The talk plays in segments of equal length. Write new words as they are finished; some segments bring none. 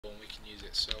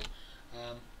it. So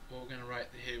what we're going to write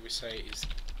here, we say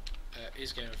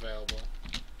is game available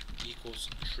equals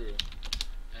true,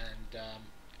 and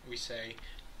we say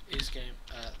is game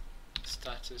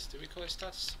status. Did we call it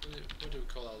status? What do we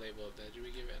call our label up there? Did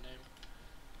we give it a name?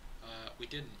 We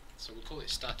didn't, so we'll call it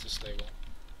status label.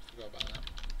 Forgot about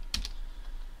that.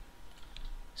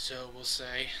 So we'll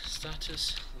say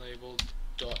status label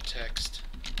dot text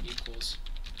equals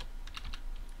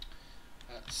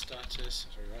status.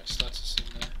 Sorry, right, status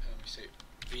in there, and we say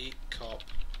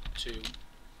vcop2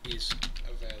 is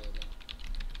available.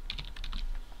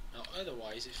 Now,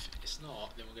 otherwise, if it's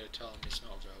not, then we're going to tell them it's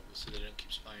not available, so they don't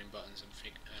keep spamming buttons and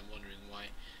wondering why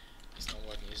it's not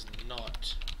working. It's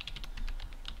not,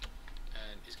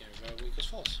 and is game available equals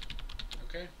false.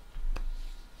 Okay,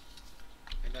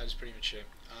 and that is pretty much it.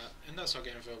 And that's our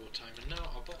game available time. And now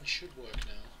our button should work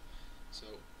now. So,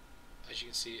 as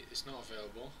you can see, it's not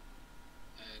available,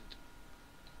 and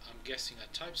I'm guessing I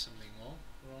typed something wrong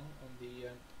on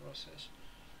the process.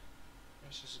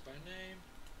 Process by name.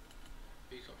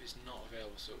 Vcop is not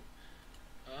available. So,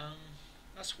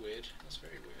 that's weird. That's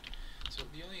very weird. So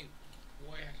the only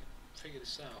way I can figure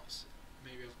this out is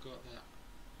maybe I've got that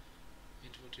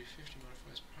interval 250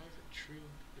 modifiers private, true.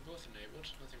 They're both enabled.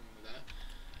 Nothing wrong with that.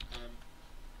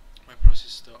 My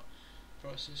process dot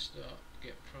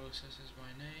get processes by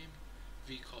name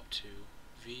vcop2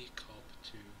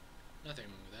 nothing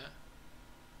wrong with that.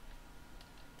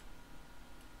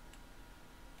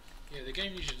 Yeah, the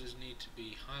game usually doesn't need to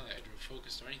be highlighted or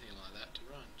focused or anything like that to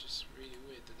run. Just really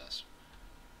weird that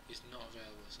it's not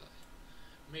available. So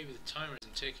maybe the timer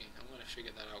isn't ticking. I'm going to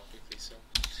figure that out quickly. So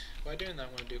by doing that,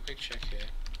 I'm going to do a quick check here.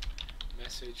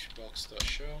 Message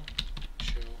box.show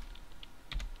show.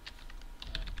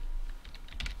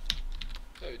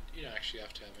 So you don't actually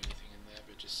have to have anything in there,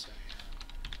 but just say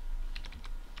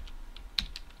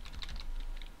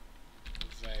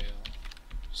avail.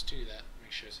 Just do that. Make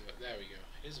sure it's available. There we go.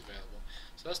 It is available.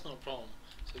 So that's not a problem.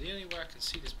 So the only way I can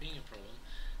see this being a problem.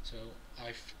 So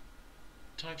I've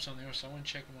typed something else. So I want to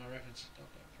check my references.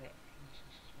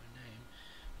 This is my name.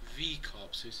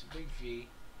 Vcop. So it's a big V,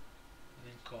 and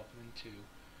then cop, and then 2,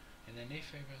 and then if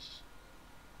equals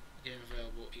game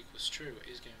available equals true,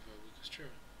 is game available equals true.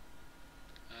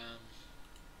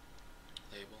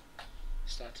 Label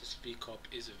status vcop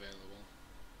is available,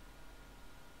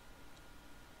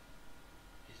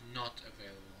 is not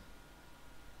available.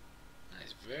 That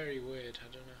is very weird. I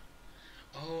don't know.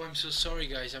 Oh, I'm so sorry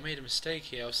guys, I made a mistake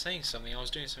here. I was saying something, I was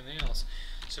doing something else.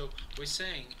 So we're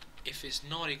saying if it's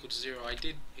not equal to 0, I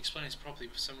did explain this properly,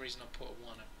 but for some reason I put a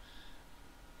 1.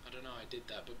 I don't know how I did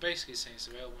that, but basically it's saying it's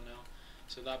available now.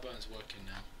 So that button's working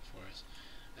now for us,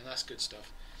 and that's good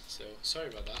stuff. So sorry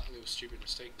about that, a little stupid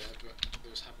mistake there, but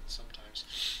those happen sometimes.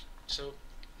 So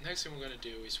next thing we're going to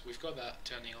do is we've got that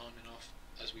turning on and off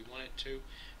as we want it to,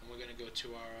 and we're going to go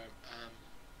to our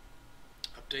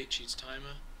update sheets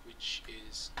timer, which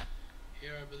is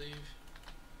here I believe.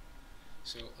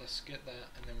 So let's get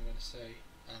that, and then we're going to say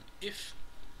if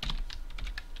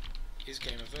is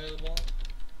game available,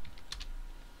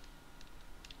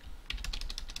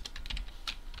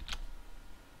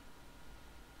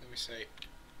 then we say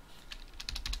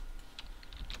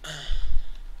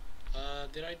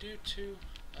did I do 2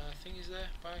 thingies there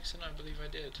by accident? I believe I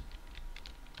did.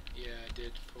 Yeah, I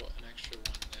did put an extra 1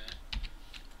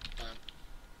 there.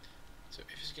 So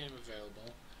if is game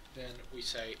available, then we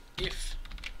say if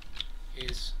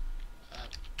is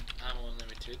ammo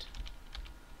unlimited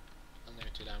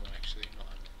ammo actually, not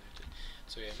ammo unlimited.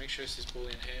 So yeah, make sure it's this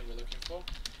boolean here we're looking for.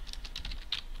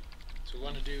 So we're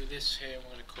going to do this here,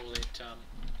 we're going to call it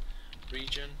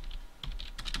region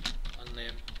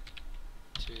unlimited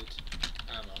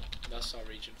ammo. That's our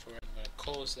region for it. I'm going to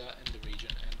close that in the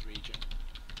region and region.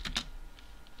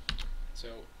 So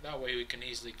that way we can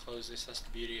easily close this. That's the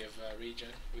beauty of region.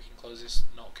 We can close this,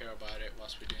 not care about it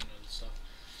whilst we're doing other stuff.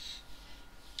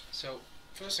 So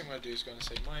first thing I'm going to do is going to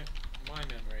say my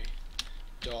memory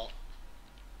dot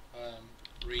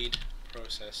read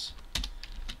process,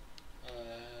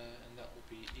 and that will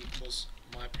be equals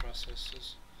my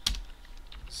processes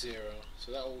 0.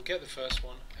 So that will get the first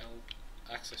one and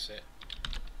we'll access it.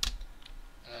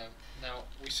 Now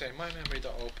we say my memory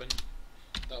dot open.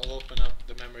 That will open up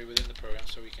the memory within the program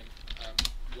so we can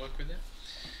work with it.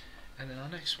 And then our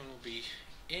next one will be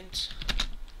int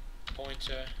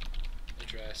pointer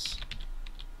address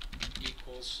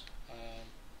equals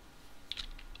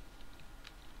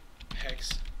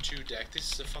hex to deck.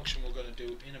 This is a function we're going to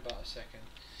do in about a second.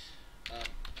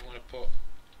 I'm going to put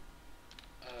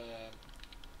I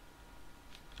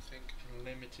think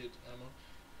unlimited ammo,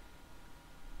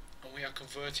 and we are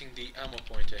converting the ammo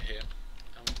pointer here.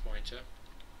 Ammo pointer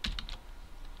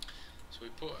So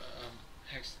we put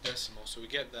hexadecimal, so we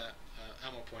get that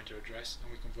ammo pointer address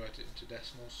and we convert it into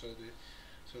decimal so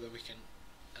that we can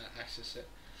access it.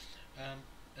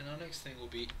 And our next thing will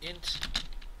be int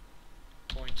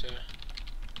pointer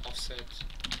offset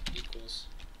equals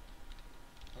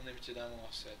unlimited ammo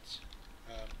offset.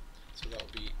 So that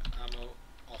will be ammo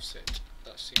offset.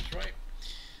 That seems right.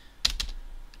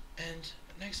 And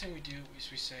next thing we do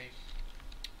is we say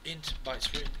int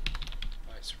bytes written.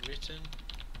 Bytes written.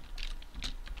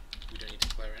 We don't need to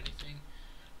declare anything.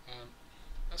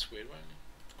 That's weird. Why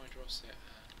pointer offset?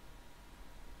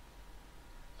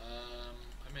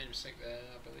 I made a mistake there,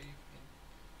 I believe.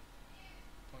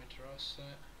 Pointer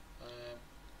offset.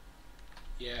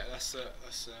 Yeah, that's an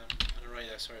array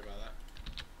there. Sorry about that.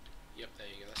 Yep, there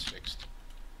you go. That's fixed.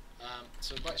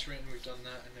 So bytes written, we've done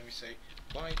that, and then we say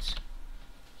byte.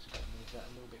 Just gotta move that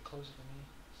a little bit closer to me.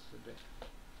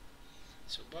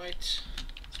 So byte.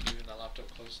 It's moving that laptop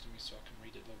closer to me so I can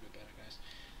read it a little bit better, guys.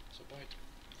 So byte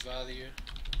value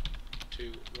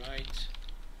to write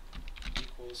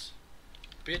equals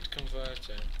bit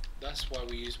converter. That's why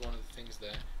we use one of the things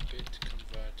there. Bit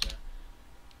converter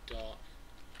dot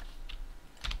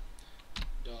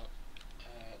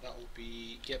that will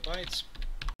be get bytes,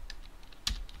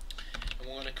 and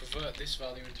we're going to convert this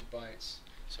value into bytes.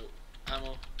 So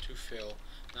ammo to fill.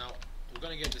 Now we're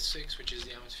going to get the 6, which is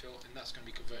the ammo to fill, and that's going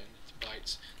to be converted into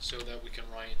bytes so that we can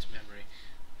write into memory,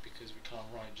 because we can't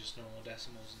write just normal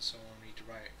decimals and so on. We need to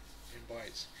write in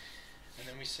bytes. And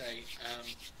then we say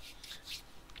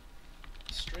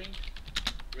string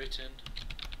written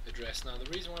address. Now the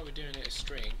reason why we're doing it as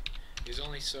string is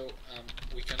only so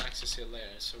we can access it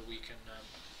later, so we can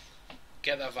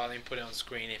get that value and put it on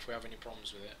screen if we have any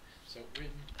problems with it. So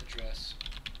written address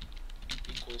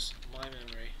equals my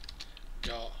memory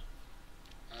dot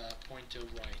pointer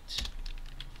write.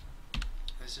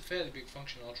 It's a fairly big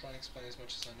function. I'll try and explain as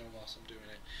much as I know whilst I'm doing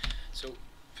it. So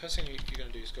first thing you're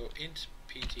going to do is go int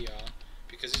ptr,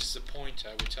 because this is a pointer.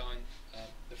 We're telling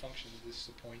the function that this is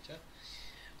a pointer,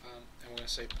 and we're going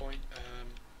to say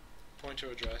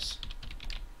pointer address.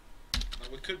 Now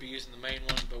we could be using the main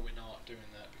one, but we're not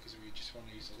doing that because we just want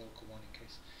to use a local one in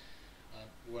case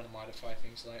we want to modify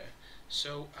things later.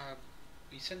 So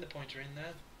we send the pointer in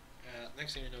there.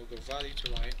 Next thing you know, we'll go value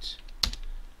to write,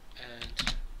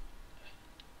 and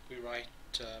we write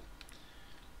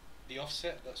the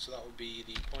offset. So that would be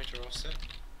the pointer offset,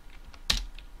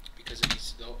 because it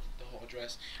needs the whole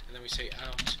address. And then we say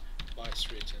out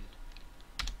bytes written,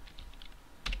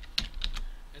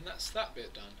 and that's that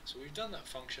bit done. So we've done that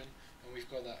function, and we've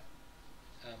got that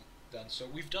done. So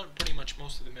we've done pretty much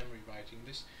most of the memory writing.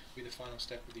 This will be the final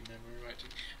step with the memory writing,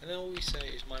 and then all we say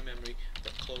is my memory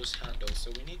dot close handle.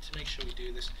 So we need to make sure we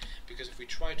do this, because if we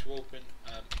try to open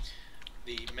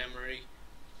the memory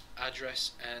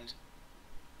address and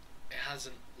it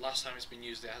hasn't, last time it's been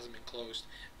used, it hasn't been closed,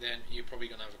 then you're probably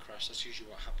going to have a crash. That's usually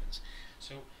what happens.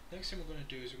 So next thing we're going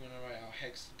to do is we're going to write our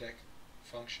hexadec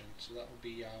function. So that will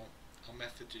be our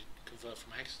method to convert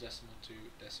from hexadecimal to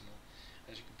decimal,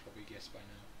 as you can probably guess by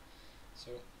now.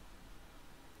 So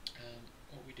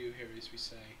what we do here is we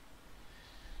say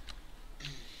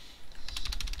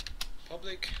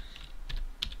public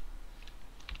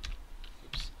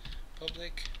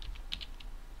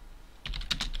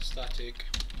static.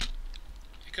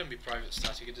 It can be private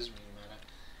static, it doesn't really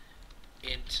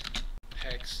matter. Int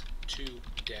hex to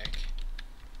dec.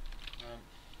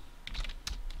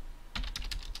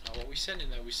 Now what we send in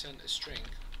there, we send a string,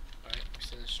 right? We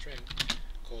send a string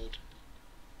called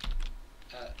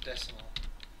decimal.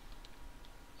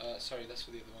 Sorry, that's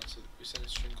for the other one. So we send a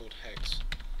string called hex.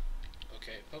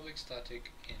 Okay, public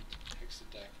static int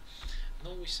hexadec. And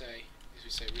all we say is we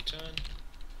say return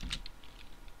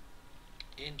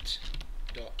int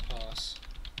dot pass,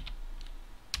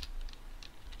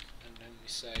 and then we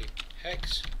say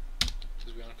hex,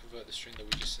 because we want to convert the string that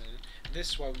we just sent in. And this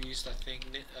is why we used that thing,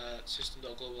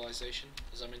 system.globalization.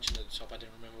 As I mentioned at the top, I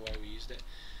didn't remember why we used it,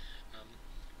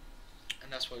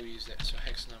 and that's why we used it. So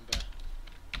hex number,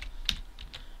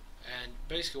 and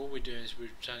basically what we're doing is we're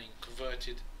returning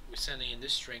converted. We're sending in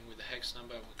this string with the hex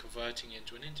number, and we're converting it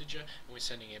into an integer, and we're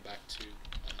sending it back to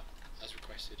as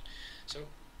requested. So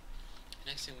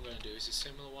next thing we're going to do is a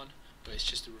similar one, but it's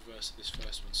just the reverse of this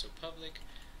first one. So public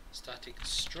static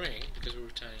string, because we're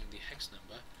returning the hex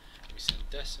number, and we send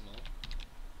decimal.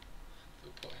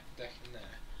 We'll put dec in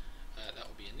there. That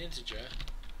will be an integer,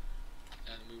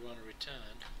 and we want to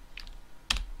return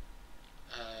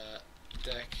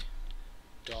dec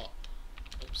dot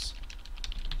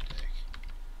dec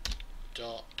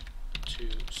dot to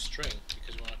string,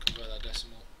 because we want to convert that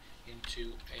decimal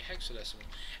into a hexadecimal.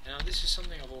 Now this is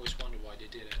something I've always wondered why they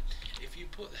did it. If you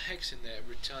put the hex in there, it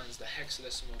returns the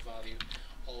hexadecimal value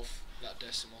of that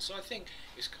decimal. So I think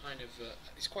it's kind of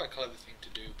it's quite a clever thing to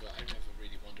do, but I never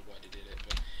really wondered why they did it.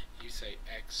 But you say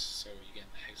x, so you get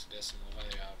the hexadecimal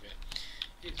value out of it.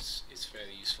 It's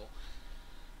fairly useful.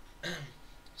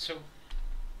 So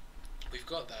we've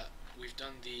got that. We've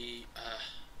done the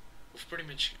we've pretty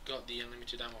much got the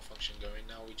unlimited ammo function going.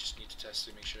 Now we just need to test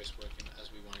it, make sure it's working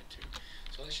as we want it to.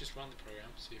 So let's just run the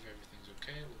program, see if everything's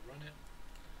okay. We'll run it.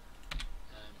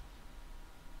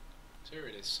 So here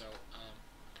it is. So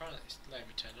apparently it's letting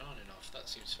me turn it on and off. That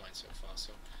seems fine so far.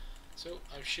 So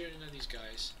I'm shooting at these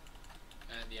guys,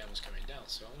 and the ammo's coming down.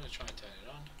 So I'm going to try and turn it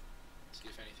on, see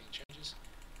if anything changes,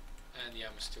 and the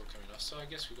ammo's still coming off. So I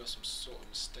guess we got some sort of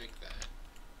mistake there.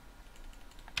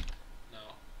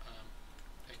 Now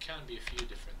it can be a few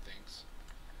different things.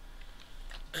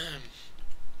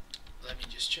 Let me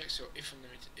just check. So if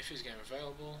unlimited, if it's game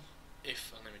available,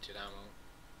 if unlimited ammo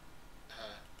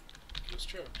equals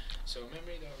true. So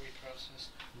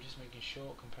memory.readProcess. I'm just making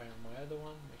sure, comparing my other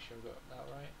one, make sure I got that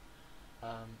right.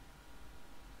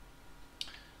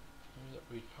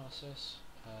 Memory.readProcess,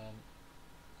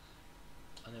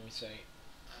 and then we say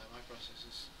my process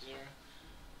is 0,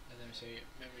 and then we say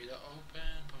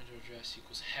memory.open pointer address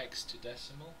equals hex to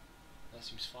decimal. That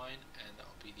seems fine, and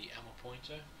that'll be the ammo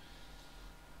pointer.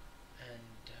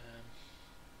 And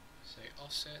say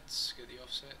offsets, get the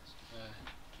offset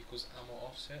equals ammo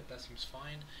offset. That seems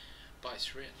fine.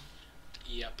 Bytes written.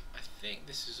 Yep, I think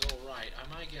this is all right.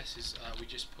 My guess is we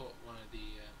just put one of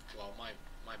the well, my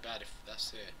bad if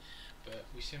that's it, but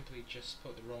we simply just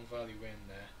put the wrong value in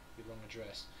there, the wrong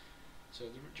address. So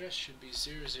the address should be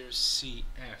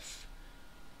 00CF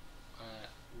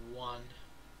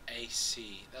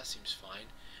 1AC. That seems fine.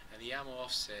 And the ammo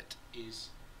offset is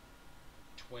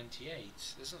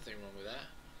 28. There's nothing wrong with that.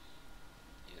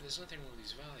 Yeah, there's nothing wrong with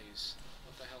these values.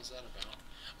 What the hell's that about?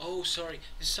 Oh, sorry.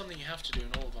 This is something you have to do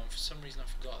in all of them. For some reason I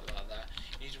forgot about that.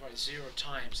 You need to write 0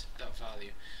 times that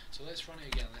value. So let's run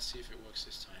it again. Let's see if it works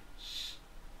this time.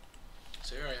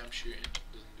 So here I am shooting.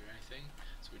 Doesn't do anything.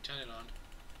 So we turn it on.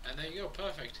 And there you go.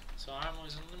 Perfect. So our ammo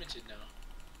is unlimited now.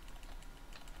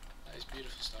 That is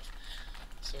beautiful stuff.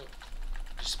 So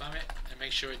just spam it and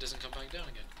make sure it doesn't come back down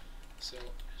again. So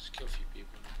just kill a few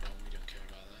people. No problem. We don't care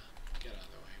about that. Get out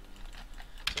of the way.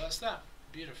 So that's that.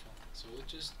 Beautiful. So we'll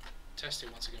just test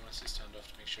it once again once it's turned off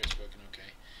to make sure it's working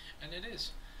okay. And it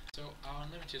is. So our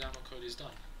unlimited ammo code is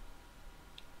done.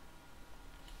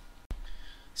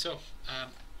 So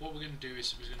what we're going to do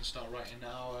is we're going to start writing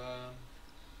our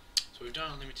so we've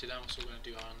done unlimited ammo, so we're going to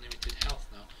do our unlimited health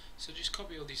now. So just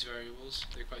copy all these variables.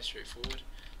 They're quite straightforward.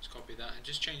 Just copy that and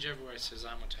just change everywhere it says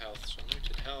ammo to health. So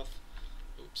unlimited health.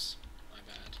 Oops, my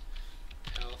bad.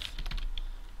 Health.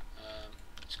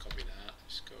 Just copy that.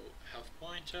 Just go health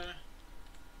pointer,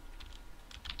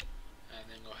 and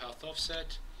then go health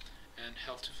offset and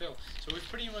health to fill. So we've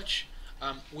pretty much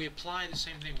we apply the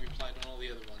same thing we applied on all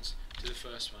the other ones to the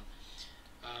first one.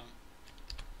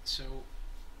 So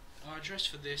our address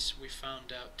for this we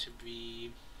found out to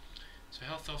be, so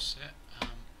health offset,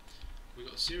 we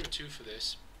got 02 for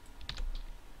this,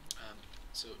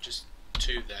 so just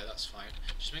 2 there, that's fine.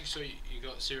 Just make sure you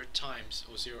got 0 times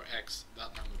or 0x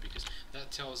that number, because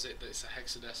that tells it that it's a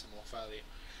hexadecimal value.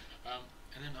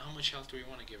 And then how much health do we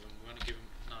want to give him? We want to give him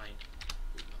 9,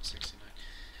 not 69.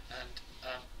 And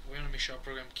we want to make sure our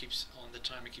program keeps on the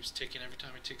timer, keeps ticking. Every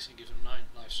time it ticks, and gives him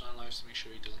 9 lives to make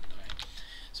sure he doesn't die.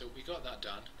 So we got that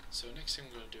done. So next thing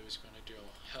we're going to do is we're going to do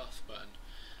our health button.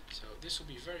 So this will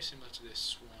be very similar to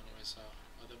this one. Where's our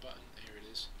other button? Here it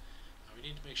is. Now we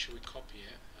need to make sure we copy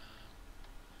it.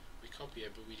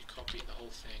 But we copy the whole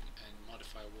thing and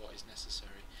modify what is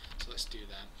necessary. So let's do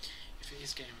that. If it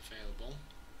is game available,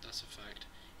 that's a fact.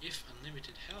 If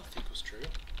unlimited health equals true,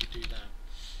 we do that.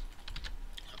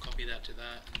 I'll copy that to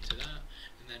that and to that,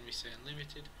 and then we say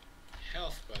unlimited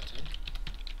health button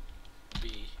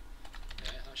be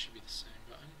there. That should be the same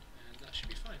button, and that should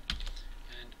be fine.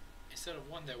 And instead of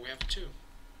 1 there, we have 2.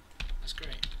 That's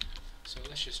great. So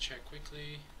let's just check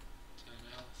quickly. Turn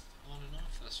health on and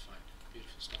off. That's fine.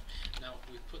 Beautiful stuff. Now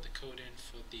we've put the code in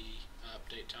for the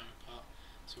update timer part,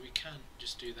 so we can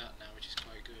just do that now, which is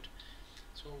quite good.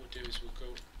 So what we'll do is we'll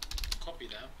go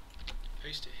copy that,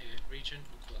 paste it here, region,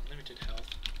 we'll call it unlimited health,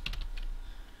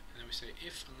 and then we say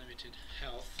if unlimited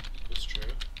health equals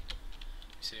true,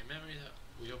 we say memory, that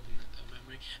we open a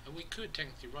memory, and we could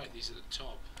technically write these at the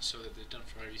top so that they're done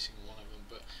for every single one of them,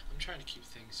 but I'm trying to keep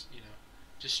things, you know,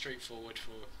 just straightforward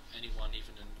for anyone,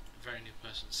 even a very new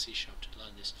person, C# to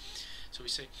learn this. So we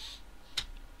say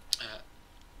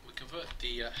we convert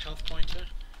the health pointer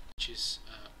which is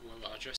where our address